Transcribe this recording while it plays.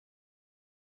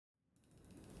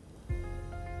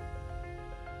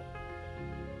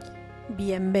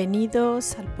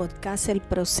Bienvenidos al podcast El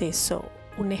Proceso,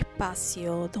 un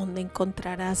espacio donde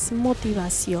encontrarás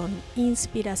motivación,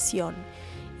 inspiración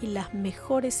y las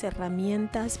mejores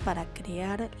herramientas para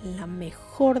crear la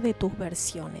mejor de tus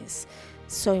versiones.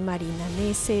 Soy Marina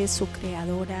Nese, su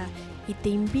creadora, y te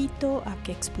invito a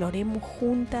que exploremos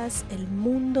juntas el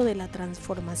mundo de la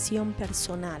transformación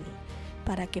personal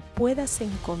para que puedas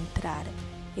encontrar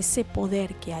ese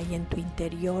poder que hay en tu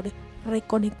interior,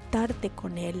 reconectarte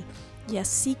con él y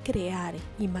así crear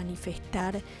y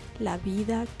manifestar la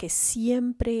vida que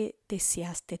siempre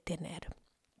deseaste tener.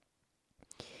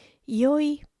 Y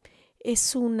hoy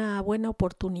es una buena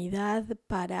oportunidad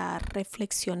para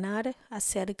reflexionar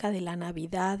acerca de la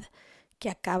Navidad que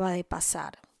acaba de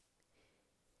pasar.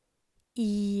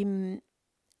 Y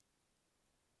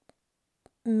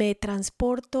me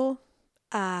transporto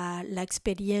a la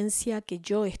experiencia que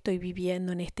yo estoy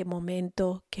viviendo en este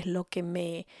momento, que es lo que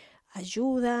me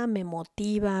ayuda, me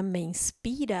motiva, me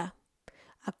inspira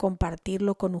a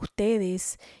compartirlo con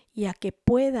ustedes y a que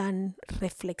puedan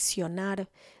reflexionar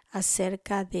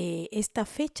acerca de esta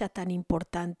fecha tan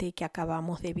importante que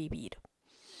acabamos de vivir.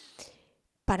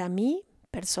 Para mí,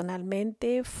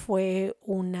 personalmente, fue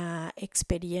una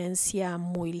experiencia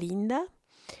muy linda,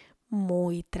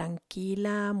 muy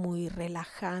tranquila, muy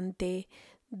relajante,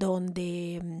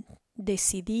 donde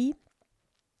decidí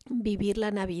vivir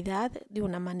la Navidad de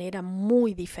una manera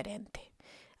muy diferente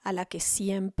a la que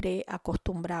siempre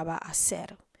acostumbraba a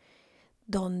hacer,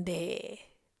 donde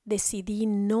decidí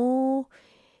no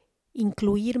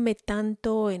incluirme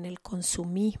tanto en el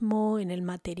consumismo, en el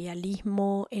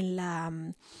materialismo, en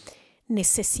la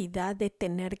necesidad de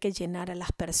tener que llenar a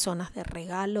las personas de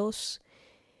regalos,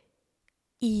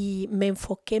 y me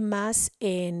enfoqué más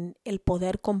en el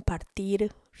poder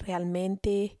compartir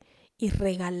realmente y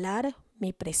regalar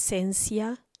mi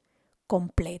presencia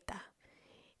completa.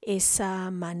 Esa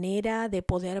manera de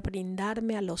poder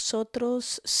brindarme a los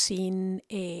otros sin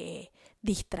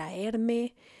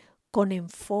distraerme, con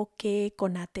enfoque,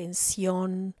 con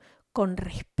atención, con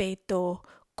respeto,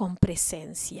 con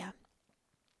presencia.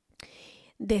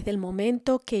 Desde el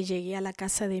momento que llegué a la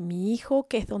casa de mi hijo,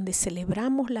 que es donde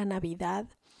celebramos la Navidad,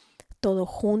 todos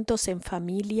juntos en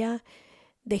familia,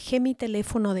 dejé mi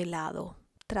teléfono de lado.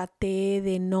 Traté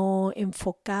de no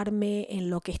enfocarme en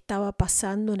lo que estaba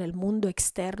pasando en el mundo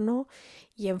externo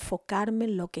y enfocarme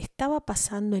en lo que estaba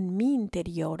pasando en mi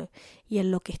interior y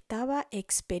en lo que estaba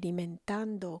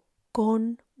experimentando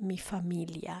con mi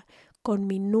familia, con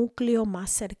mi núcleo más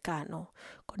cercano,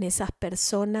 con esas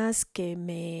personas que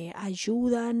me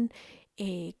ayudan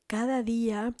cada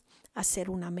día a ser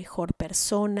una mejor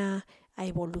persona, a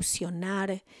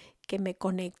evolucionar, que me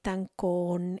conectan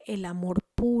con el amor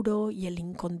puro y el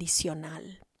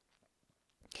incondicional.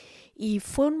 Y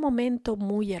fue un momento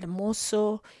muy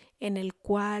hermoso en el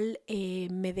cual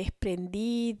me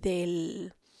desprendí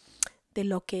de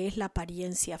lo que es la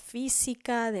apariencia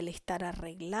física, del estar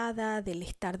arreglada, del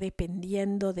estar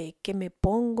dependiendo de qué me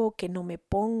pongo, qué no me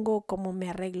pongo, cómo me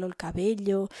arreglo el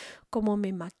cabello, cómo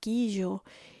me maquillo.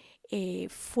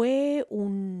 Fue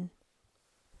un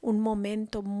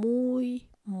momento muy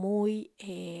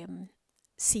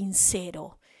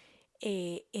sincero,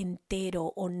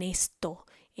 entero, honesto,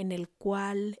 en el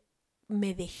cual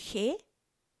me dejé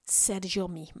ser yo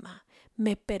misma,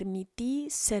 me permití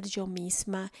ser yo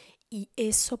misma y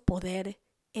eso poder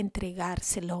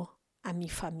entregárselo a mi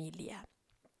familia.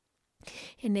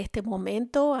 En este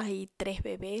momento hay 3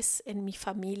 bebés en mi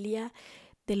familia,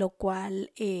 de lo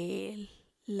cual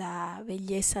la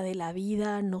belleza de la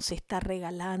vida nos está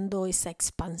regalando esa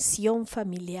expansión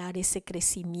familiar, ese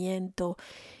crecimiento,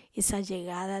 esa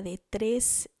llegada de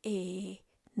 3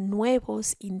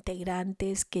 nuevos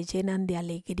integrantes que llenan de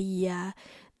alegría,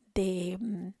 de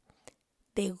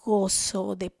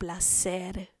gozo, de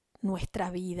placer nuestra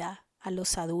vida a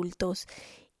los adultos.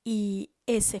 Y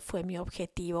ese fue mi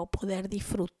objetivo, poder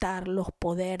disfrutarlos,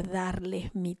 poder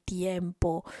darles mi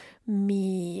tiempo,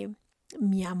 mi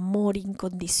amor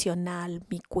incondicional,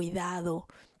 mi cuidado,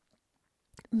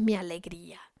 mi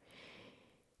alegría.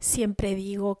 Siempre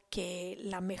digo que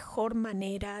la mejor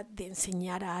manera de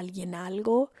enseñar a alguien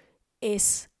algo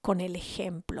es con el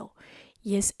ejemplo.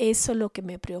 Y es eso lo que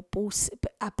me propuse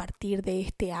a partir de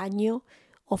este año,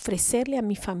 ofrecerle a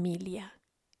mi familia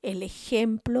el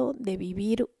ejemplo de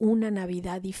vivir una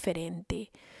Navidad diferente.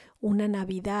 Una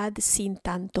Navidad sin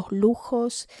tantos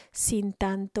lujos, sin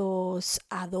tantos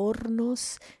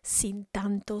adornos, sin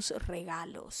tantos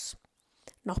regalos.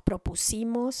 Nos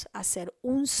propusimos hacer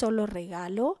un solo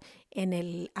regalo en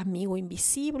el amigo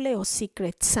invisible o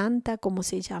Secret Santa, como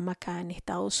se llama acá en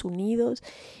Estados Unidos,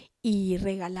 y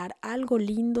regalar algo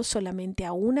lindo solamente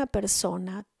a una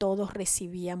persona. Todos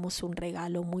recibíamos un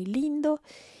regalo muy lindo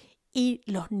y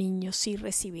los niños sí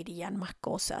recibirían más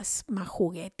cosas, más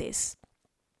juguetes.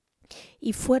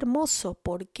 Y fue hermoso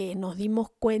porque nos dimos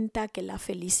cuenta que la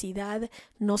felicidad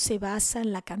no se basa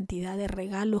en la cantidad de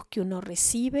regalos que uno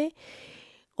recibe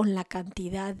o en la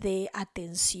cantidad de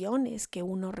atenciones que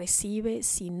uno recibe,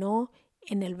 sino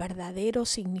en el verdadero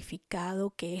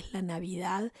significado que es la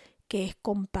Navidad, que es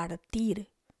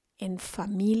compartir en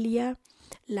familia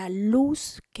la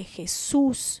luz que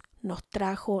Jesús nos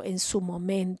trajo en su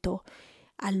momento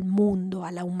al mundo,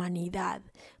 a la humanidad,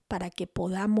 para que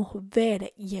podamos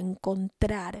ver y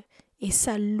encontrar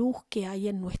esa luz que hay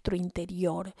en nuestro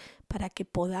interior, para que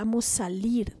podamos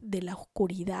salir de la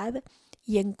oscuridad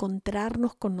y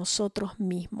encontrarnos con nosotros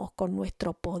mismos, con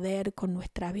nuestro poder, con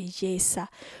nuestra belleza,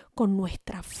 con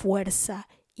nuestra fuerza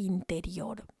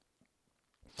interior.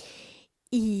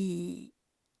 Y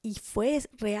fue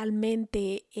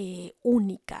realmente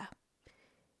única,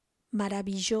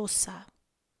 maravillosa,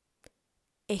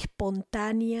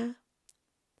 espontánea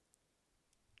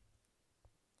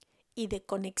y de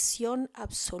conexión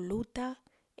absoluta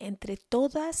entre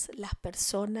todas las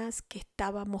personas que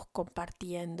estábamos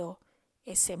compartiendo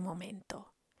ese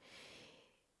momento.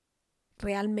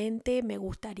 Realmente me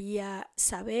gustaría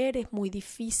saber, es muy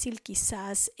difícil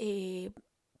quizás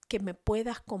que me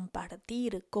puedas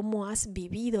compartir cómo has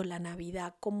vivido la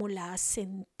Navidad, cómo la has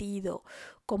sentido,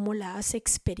 cómo la has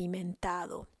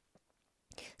experimentado.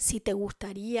 Si te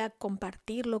gustaría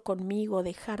compartirlo conmigo,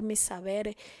 dejarme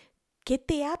saber qué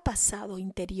te ha pasado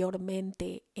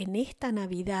interiormente en esta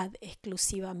Navidad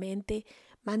exclusivamente,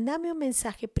 mándame un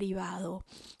mensaje privado.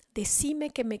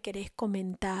 Decime que me querés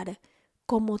comentar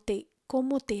cómo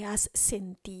te has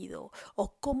sentido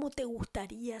o cómo te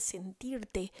gustaría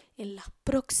sentirte en las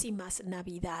próximas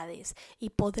Navidades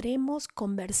y podremos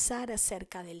conversar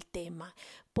acerca del tema,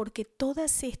 porque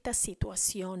todas estas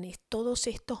situaciones, todos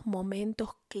estos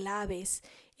momentos claves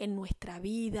en nuestra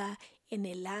vida, en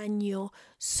el año,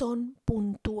 son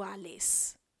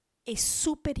puntuales. Es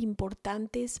súper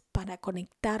importante para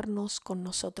conectarnos con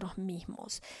nosotros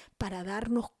mismos, para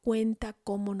darnos cuenta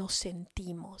cómo nos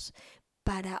sentimos,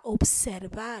 para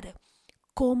observar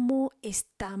cómo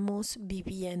estamos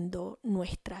viviendo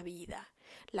nuestra vida.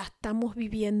 ¿La estamos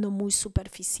viviendo muy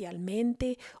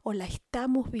superficialmente o la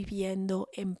estamos viviendo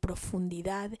en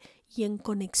profundidad y en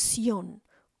conexión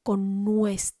con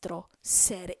nuestro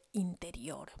ser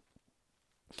interior?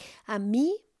 A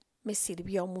mí me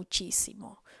sirvió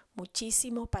muchísimo,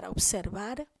 muchísimo para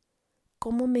observar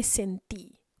cómo me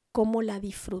sentí, cómo la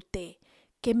disfruté,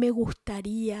 qué me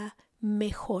gustaría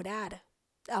mejorar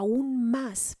aún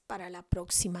más para la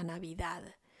próxima Navidad,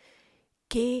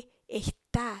 qué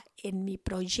está en mi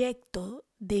proyecto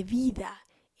de vida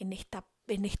en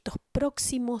estos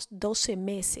próximos 12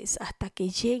 meses hasta que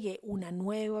llegue una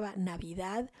nueva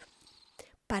Navidad,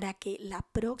 para que la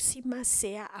próxima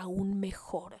sea aún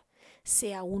mejor,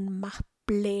 sea aún más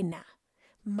plena,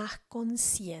 más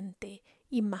consciente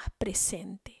y más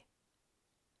presente.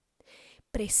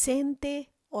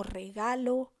 Presente o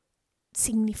regalo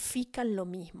significan lo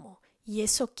mismo y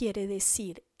eso quiere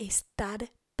decir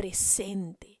estar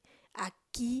presente.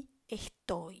 Aquí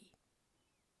estoy,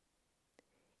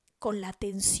 con la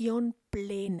atención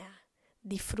plena,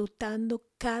 disfrutando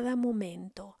cada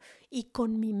momento y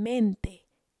con mi mente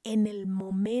en el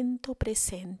momento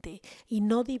presente y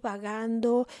no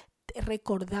divagando,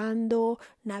 recordando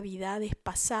navidades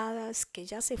pasadas que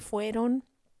ya se fueron,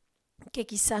 que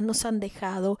quizás nos han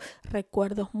dejado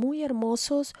recuerdos muy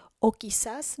hermosos o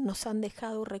quizás nos han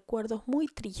dejado recuerdos muy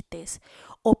tristes,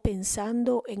 o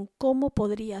pensando en cómo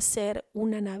podría ser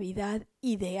una Navidad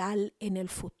ideal en el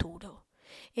futuro.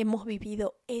 Hemos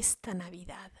vivido esta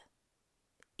Navidad.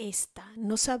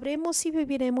 No sabremos si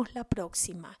viviremos la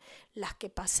próxima. Las que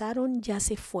pasaron ya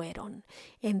se fueron.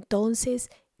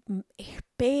 Entonces,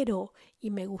 espero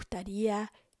y me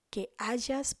gustaría que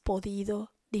hayas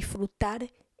podido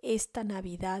disfrutar esta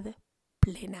Navidad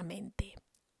plenamente.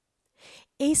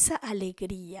 Esa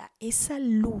alegría, esa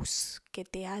luz que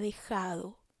te ha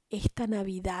dejado esta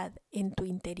Navidad en tu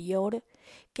interior,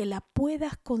 que la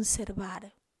puedas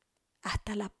conservar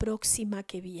hasta la próxima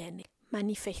que viene,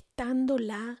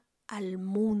 manifestándola al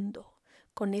mundo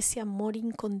con ese amor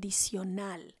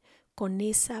incondicional, con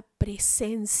esa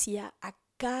presencia a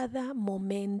cada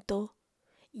momento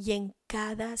y en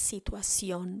cada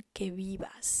situación que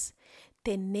vivas.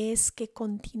 Tenés que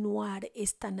continuar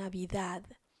esta Navidad,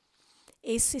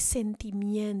 ese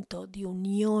sentimiento de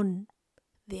unión,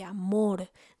 de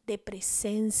amor, de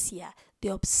presencia,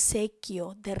 de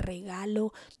obsequio, de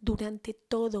regalo durante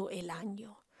todo el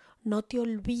año. no te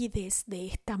olvides de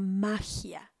esta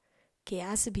magia que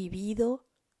has vivido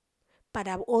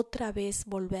para otra vez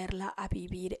volverla a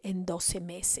vivir en 12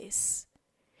 meses.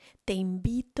 Te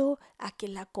invito a que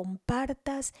la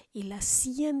compartas y la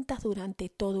sientas durante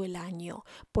todo el año,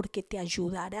 porque te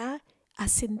ayudará a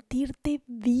sentirte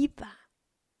viva,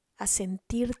 a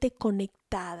sentirte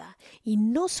conectada, y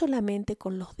no solamente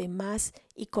con los demás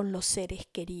y con los seres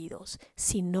queridos,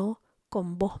 sino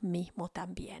con vos mismo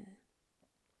también.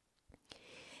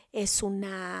 Es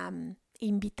una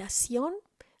invitación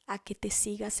a que te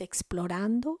sigas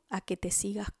explorando, a que te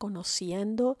sigas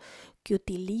conociendo, que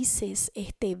utilices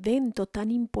este evento tan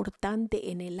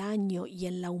importante en el año y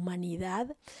en la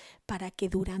humanidad para que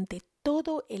durante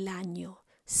todo el año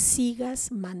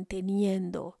sigas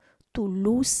manteniendo tu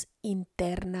luz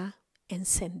interna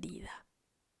encendida.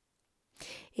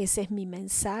 Ese es mi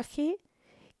mensaje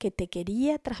que te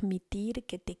quería transmitir,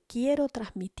 que te quiero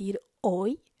transmitir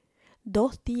hoy,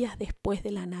 2 días después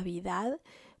de la Navidad,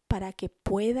 para que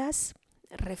puedas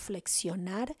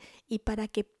reflexionar y para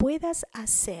que puedas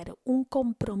hacer un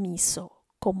compromiso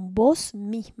con vos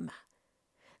misma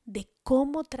de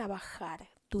cómo trabajar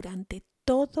durante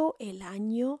todo el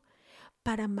año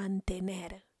para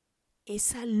mantener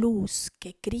esa luz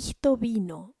que Cristo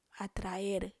vino a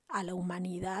traer a la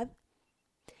humanidad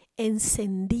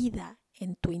encendida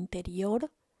en tu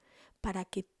interior, para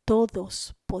que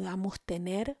todos podamos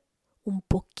tener un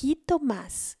poquito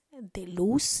más de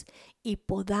luz y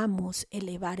podamos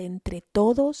elevar entre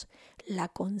todos la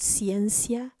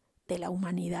conciencia de la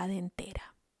humanidad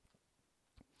entera.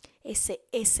 Ese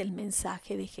es el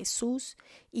mensaje de Jesús,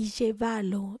 y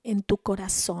llévalo en tu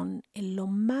corazón, en lo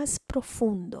más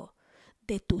profundo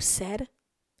de tu ser,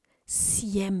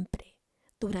 siempre,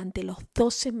 durante los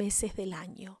 12 meses del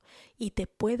año. Y te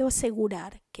puedo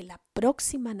asegurar que la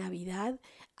próxima Navidad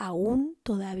aún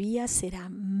todavía será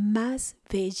más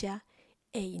bella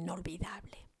e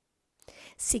inolvidable.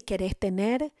 Si querés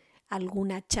tener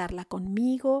alguna charla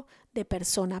conmigo de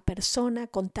persona a persona,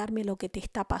 contarme lo que te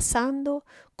está pasando,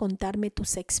 contarme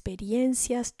tus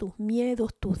experiencias, tus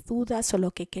miedos, tus dudas o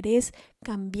lo que querés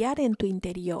cambiar en tu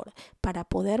interior para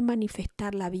poder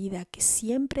manifestar la vida que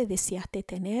siempre deseaste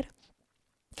tener,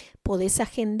 podés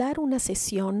agendar una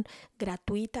sesión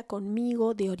gratuita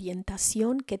conmigo de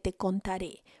orientación que te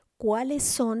contaré cuáles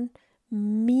son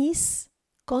mis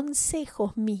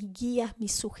consejos, mis guías,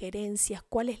 mis sugerencias,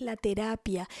 cuál es la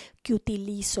terapia que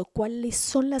utilizo, cuáles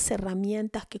son las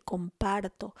herramientas que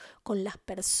comparto con las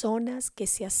personas que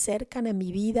se acercan a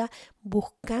mi vida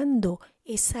buscando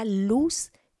esa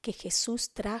luz que Jesús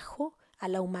trajo a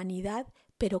la humanidad,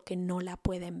 pero que no la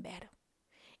pueden ver.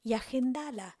 Y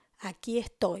agendala, aquí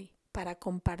estoy para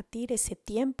compartir ese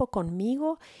tiempo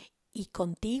conmigo y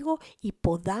contigo, y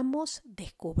podamos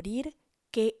descubrir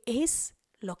qué es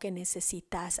lo que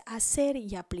necesitas hacer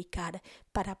y aplicar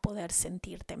para poder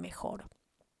sentirte mejor.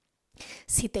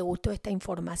 Si te gustó esta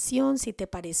información, si te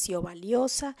pareció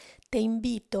valiosa, te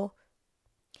invito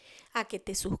a que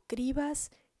te suscribas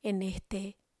en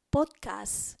este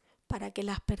podcast para que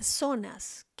las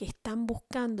personas que están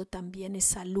buscando también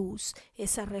esa luz,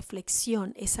 esa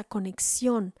reflexión, esa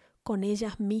conexión con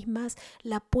ellas mismas,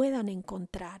 la puedan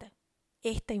encontrar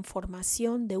esta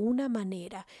información de una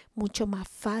manera mucho más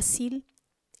fácil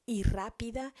y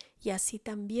rápida, y así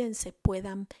también se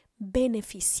puedan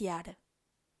beneficiar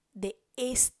de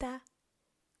esta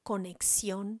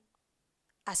conexión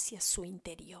hacia su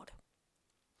interior.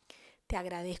 Te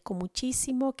agradezco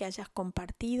muchísimo que hayas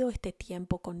compartido este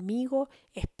tiempo conmigo.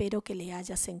 Espero que le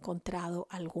hayas encontrado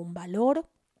algún valor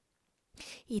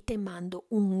y te mando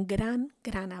un gran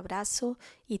abrazo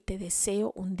y te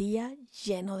deseo un día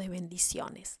lleno de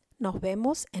bendiciones. Nos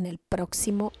vemos en el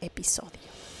próximo episodio.